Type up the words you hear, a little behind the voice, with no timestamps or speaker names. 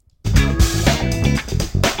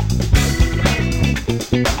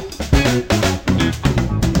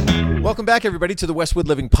back, everybody, to the Westwood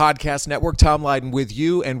Living Podcast Network. Tom Lydon with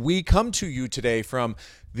you, and we come to you today from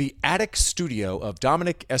the attic studio of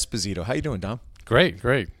Domenic Esposito. How you doing, Dom? Great.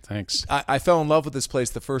 Thanks. I fell in love with this place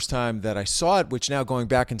the first time that I saw it, which now going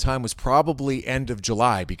back in time was probably end of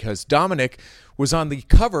July, because Domenic was on the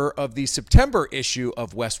cover of the September issue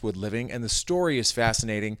of Westwood Living, and the story is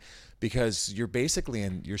fascinating because you're basically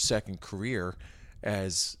in your second career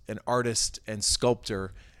as an artist and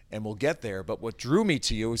sculptor, and we'll get there. But what drew me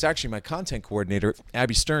to you was actually my content coordinator,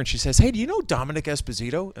 Abby Stern. She says, "Hey, do you know Domenic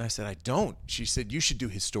Esposito?" And I said, "I don't." She said, "You should do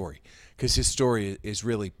his story because his story is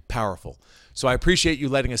really powerful." So I appreciate you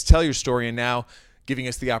letting us tell your story and now giving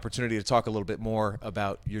us the opportunity to talk a little bit more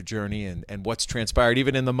about your journey and what's transpired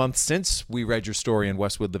even in the months since we read your story in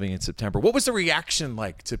Westwood Living in September. What was the reaction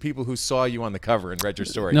like to people who saw you on the cover and read your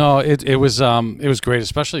story? No, it was great,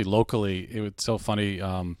 especially locally. It was so funny.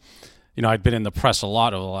 I'd been in the press a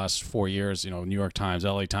lot over the last 4 years, New York Times,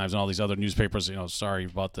 LA Times, and all these other newspapers, sorry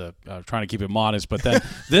about the trying to keep it modest. But then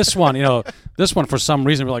this one, for some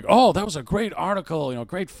reason, we're like, oh, that was a great article,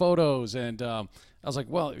 great photos. And I was like,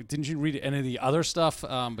 well, didn't you read any of the other stuff?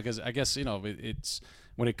 Because I guess, it's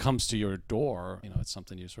when it comes to your door, it's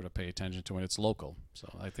something you sort of pay attention to, and it's local.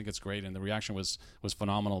 So I think it's great. And the reaction was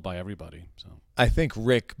phenomenal by everybody. So I think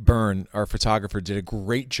Rick Byrne, our photographer, did a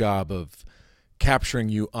great job of capturing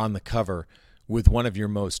you on the cover with one of your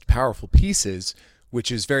most powerful pieces,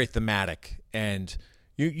 which is very thematic. And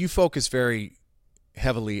you focus very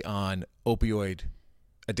heavily on opioid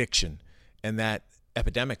addiction and that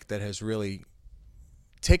epidemic that has really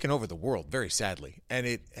taken over the world, very sadly. And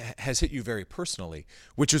it has hit you very personally,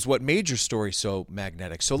 which is what made your story so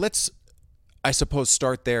magnetic. So let's, I suppose,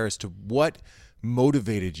 start there as to what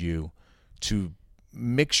motivated you to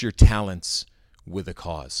mix your talents with a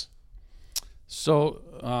cause. So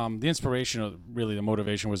the inspiration, really the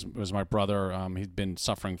motivation was my brother. He'd been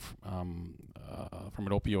suffering from an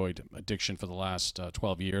opioid addiction for the last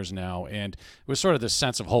 12 years now. And it was sort of this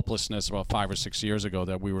sense of hopelessness about 5 or 6 years ago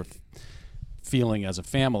that we were feeling as a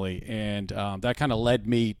family. And that kind of led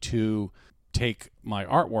me to take my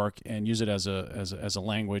artwork and use it as a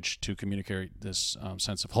language to communicate this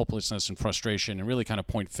sense of hopelessness and frustration, and really kind of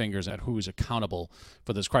point fingers at who is accountable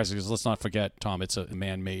for this crisis. Because let's not forget, Tom, it's a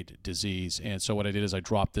man-made disease. And so what I did is I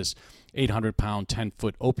dropped this 800-pound,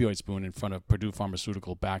 10-foot opioid spoon in front of Purdue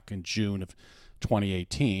Pharmaceutical back in June of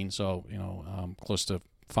 2018. So, close to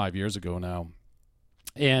 5 years ago now.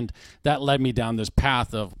 And that led me down this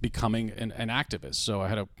path of becoming an activist. So I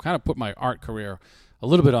had to kind of put my art career a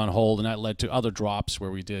little bit on hold, and that led to other drops where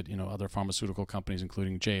we did, other pharmaceutical companies,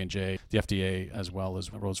 including J&J, the FDA, as well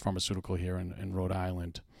as Rose Pharmaceutical here in Rhode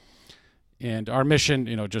Island. And our mission,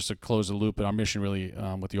 just to close the loop, but our mission really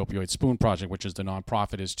with the Opioid Spoon Project, which is the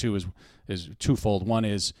nonprofit, is twofold. One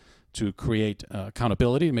is to create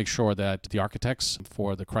accountability, to make sure that the architects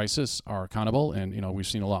for the crisis are accountable. And, we've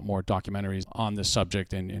seen a lot more documentaries on this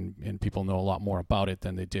subject, and people know a lot more about it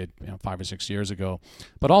than they did 5 or 6 years ago.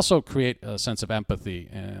 But also create a sense of empathy,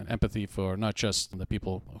 and empathy for not just the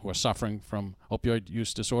people who are suffering from opioid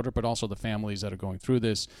use disorder, but also the families that are going through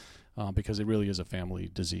this, because it really is a family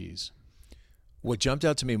disease. What jumped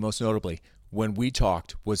out to me most notably when we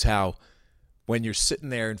talked was how when you're sitting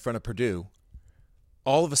there in front of Purdue,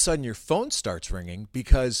 all of a sudden your phone starts ringing,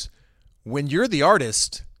 because when you're the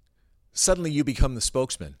artist, suddenly you become the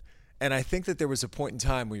spokesman. And I think that there was a point in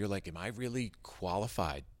time where you're like, am I really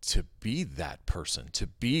qualified to be that person, to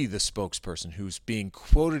be the spokesperson who's being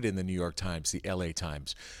quoted in the New York Times, the LA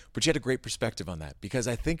Times? But you had a great perspective on that, because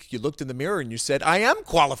I think you looked in the mirror and you said, I am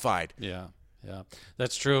qualified. Yeah,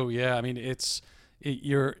 that's true. Yeah, I mean,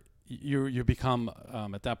 you become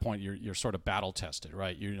at that point you're sort of battle tested,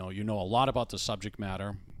 right? You know a lot about the subject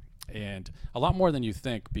matter, and a lot more than you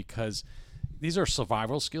think, because these are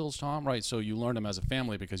survival skills, Tom, right? So you learn them as a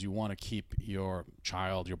family because you want to keep your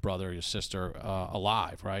child, your brother, your sister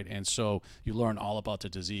alive, right? And so you learn all about the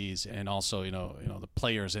disease, and also the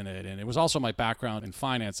players in it. And it was also my background in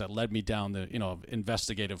finance that led me down the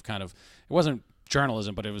investigative kind of, it wasn't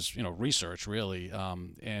journalism, but it was research really,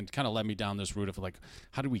 and kind of led me down this route of like,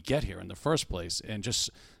 how did we get here in the first place? And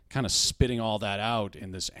just kind of spitting all that out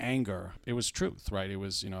in this anger. It was truth, right? It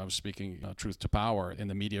was I was speaking truth to power, and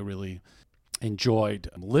the media really enjoyed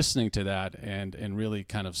listening to that, and really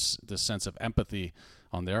kind of the sense of empathy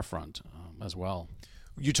on their front as well.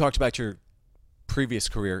 You talked about your previous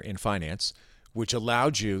career in finance, which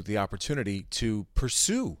allowed you the opportunity to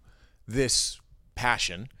pursue this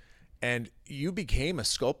passion. And you became a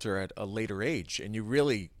sculptor at a later age, and you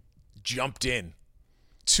really jumped in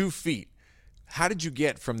 2 feet. How did you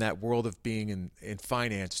get from that world of being in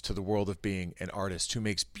finance to the world of being an artist who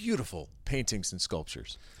makes beautiful paintings and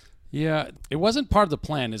sculptures? Yeah, it wasn't part of the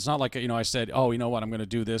plan. It's not like, I said, oh, you know what, I'm going to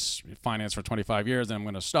do this finance for 25 years, then I'm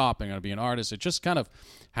going to stop, I'm going to be an artist. It just kind of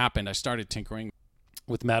happened. I started tinkering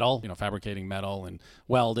with metal, fabricating metal and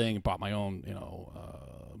welding, bought my own,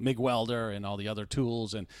 MIG welder and all the other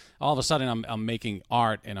tools. And all of a sudden I'm making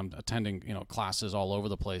art and I'm attending, classes all over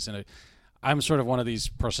the place. And I'm sort of one of these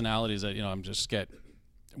personalities that,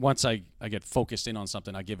 once I get focused in on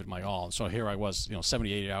something, I give it my all. And so here I was,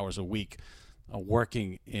 70, 80 hours a week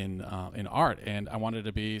working in art, and I wanted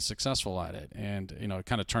to be successful at it. And it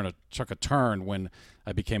kind of took a turn when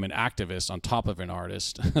I became an activist on top of an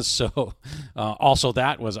artist. So also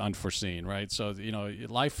that was unforeseen, right? So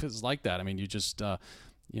life is like that. I mean, you just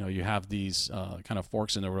you have these kind of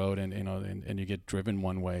forks in the road, and you get driven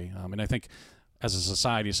one way. And I think as a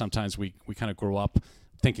society, sometimes we kind of grow up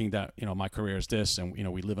thinking that my career is this, and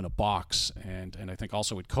we live in a box. And I think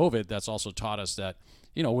also with COVID, that's also taught us that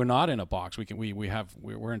we're not in a box.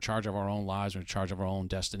 We're in charge of our own lives. We're in charge of our own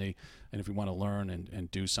destiny. And if we want to learn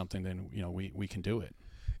and do something, then we can do it.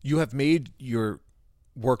 You have made your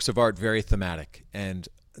works of art very thematic, and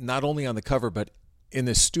not only on the cover, but in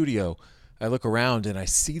this studio, I look around and I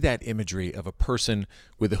see that imagery of a person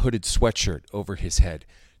with a hooded sweatshirt over his head.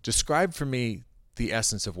 Describe for me the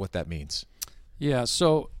essence of what that means. Yeah,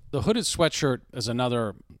 so the hooded sweatshirt is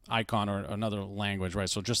another icon or another language, right?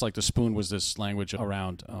 So just like the spoon was this language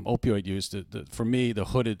around opioid use, for me, the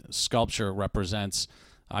hooded sculpture represents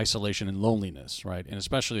isolation and loneliness, right? And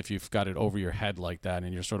especially if you've got it over your head like that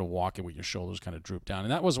and you're sort of walking with your shoulders kind of drooped down.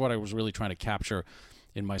 And that was what I was really trying to capture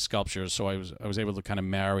in my sculptures. So I was able to kind of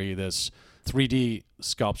marry this 3D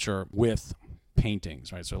sculpture with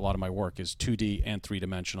paintings, right? So a lot of my work is 2D and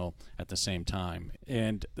 3-dimensional at the same time.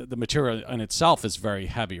 And the material in itself is very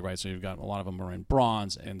heavy, right? So you've got a lot of them are in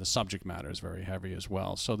bronze, and the subject matter is very heavy as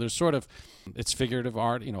well. So there's it's figurative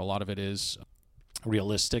art. A lot of it is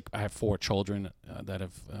realistic. I have 4 children that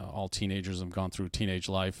have all teenagers, have gone through teenage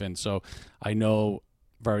life. And so I know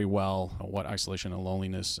very well what isolation and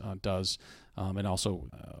loneliness does. And also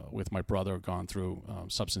with my brother gone through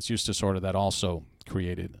substance use disorder, that also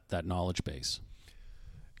created that knowledge base.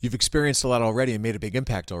 You've experienced a lot already and made a big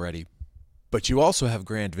impact already, but you also have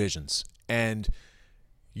grand visions. And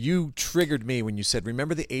you triggered me when you said,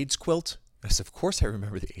 remember the AIDS quilt? I said, of course I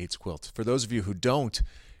remember the AIDS quilt. For those of you who don't,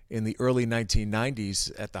 in the early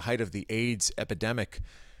 1990s, at the height of the AIDS epidemic,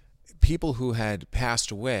 people who had passed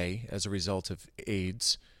away as a result of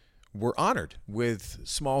AIDS were honored with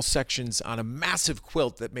small sections on a massive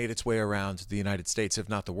quilt that made its way around the United States, if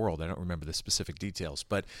not the world. I don't remember the specific details.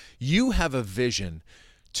 But you have a vision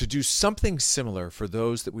to do something similar for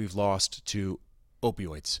those that we've lost to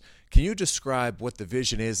opioids. Can you describe what the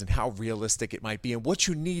vision is and how realistic it might be and what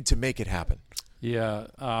you need to make it happen? Yeah.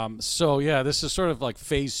 This is sort of like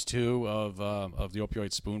phase 2 of the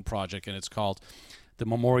Opioid Spoon Project, and it's called the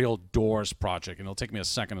Memorial Doors Project. And it'll take me a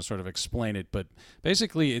second to sort of explain it, but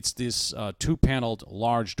basically it's this 2-paneled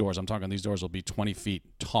large doors. I'm talking these doors will be 20 feet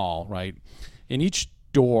tall, right? And each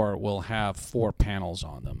door will have 4 panels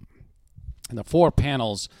on them. And the 4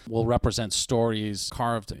 panels will represent stories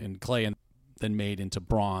carved in clay and then made into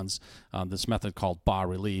bronze, this method called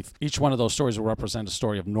bas-relief. Each one of those stories will represent a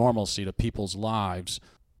story of normalcy to people's lives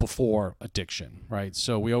before addiction, right?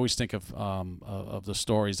 So we always think of the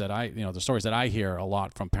stories that I hear a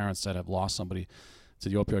lot from parents that have lost somebody to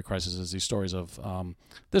the opioid crisis is these stories of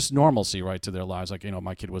this normalcy, right, to their lives. Like,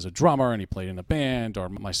 my kid was a drummer and he played in a band, or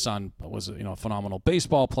my son was a phenomenal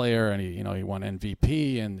baseball player and he won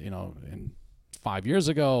MVP and 5 years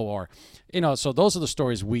ago, or so those are the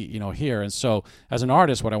stories we hear. And so as an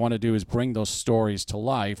artist, what I want to do is bring those stories to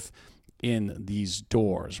life in these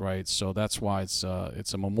doors, right? So that's why it's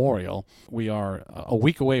a memorial. We are a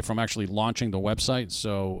week away from actually launching the website,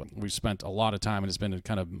 so we've spent a lot of time, and it's been a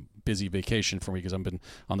kind of busy vacation for me because I've been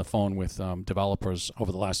on the phone with developers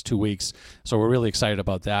over the last 2 weeks. So we're really excited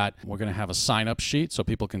about that. We're going to have a sign-up sheet so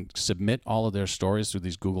people can submit all of their stories through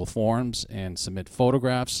these Google Forms and submit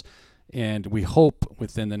photographs. And we hope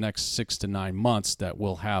within the next 6 to 9 months that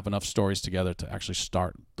we'll have enough stories together to actually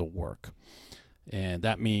start the work. And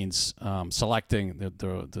that means selecting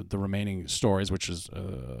the remaining stories, which is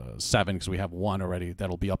 7, because we have 1 already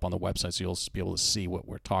that'll be up on the website, so you'll be able to see what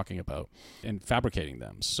we're talking about, and fabricating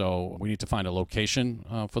them. So we need to find a location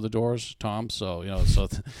for the doors, Tom. So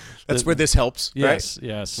that's where this helps. Yes, right?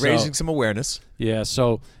 Yes. Raising some awareness. Yeah.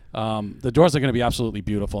 So the doors are going to be absolutely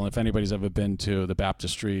beautiful. And if anybody's ever been to the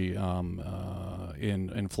baptistry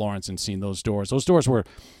in Florence and seen those doors were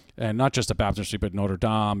and not just the baptistry, but Notre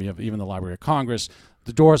Dame. You have even the Library of Congress.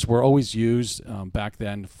 The doors were always used back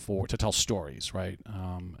then to tell stories, right?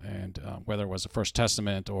 Whether it was the First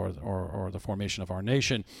Testament or the formation of our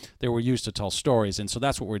nation, they were used to tell stories. And so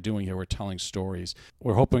that's what we're doing here. We're telling stories.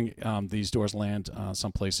 We're hoping these doors land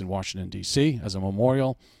someplace in Washington, D.C. as a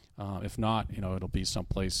memorial. If not, it'll be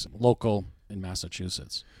someplace local in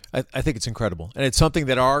Massachusetts. I think it's incredible. And it's something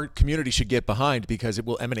that our community should get behind because it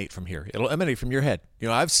will emanate from here. It'll emanate from your head.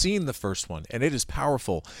 I've seen the first one, and it is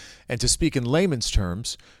powerful. And to speak in layman's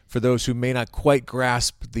terms, for those who may not quite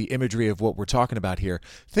grasp the imagery of what we're talking about here,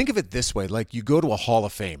 think of it this way. Like you go to a Hall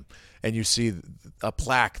of Fame, and you see a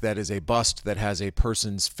plaque that is a bust that has a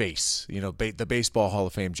person's face. The Baseball Hall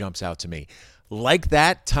of Fame jumps out to me. Like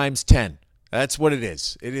that times 10. That's what it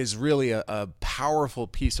is. It is really a powerful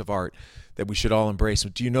piece of art that we should all embrace.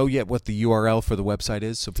 Do you know yet what the URL for the website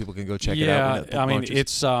is so people can go check it out? Yeah,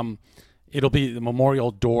 it'll be the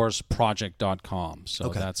memorialdoorsproject.com. So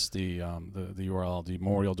that's the URL, the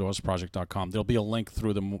memorialdoorsproject.com. There'll be a link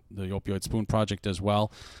through the Opioid Spoon Project as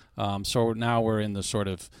well. So now we're in the sort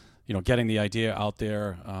of getting the idea out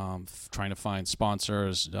there, trying to find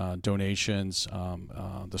sponsors, donations,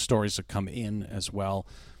 the stories that come in as well.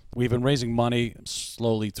 We've been raising money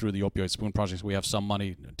slowly through the Opioid Spoon Project. We have some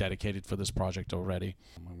money dedicated for this project already.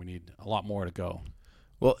 We need a lot more to go.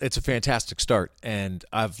 Well, it's a fantastic start, and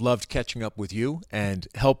I've loved catching up with you and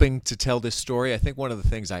helping to tell this story. I think one of the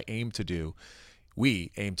things we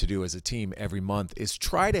aim to do as a team every month is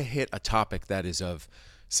try to hit a topic that is of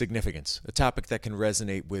significance, a topic that can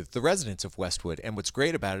resonate with the residents of Westwood. And what's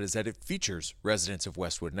great about it is that it features residents of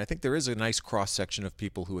Westwood. And I think there is a nice cross-section of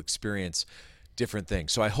people who experience different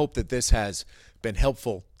things. So I hope that this has been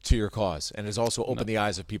helpful to your cause and has also opened the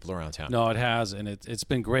eyes of people around town. No, it has, and it's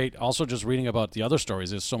been great. Also, just reading about the other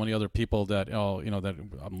stories. There's so many other people that that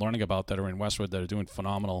I'm learning about that are in Westwood that are doing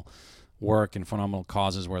phenomenal work and phenomenal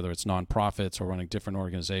causes, whether it's nonprofits or running different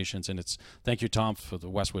organizations. And thank you, Tom, for the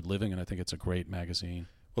Westwood Living, and I think it's a great magazine.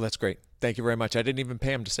 Well, that's great. Thank you very much. I didn't even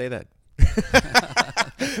pay him to say that.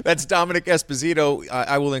 That's Domenic Esposito.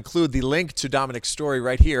 I will include the link to Domenic's story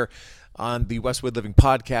right here on the Westwood Living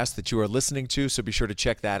podcast that you are listening to, so be sure to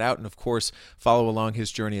check that out. And, of course, follow along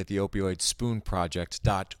his journey at the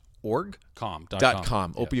opioidspoonproject.org? .com.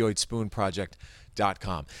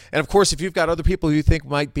 Opioidspoonproject.com. And, of course, if you've got other people who you think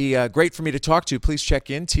might be great for me to talk to, please check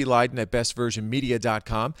in, tleiden at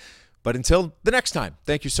bestversionmedia.com. But until the next time,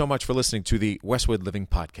 thank you so much for listening to the Westwood Living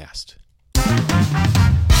podcast.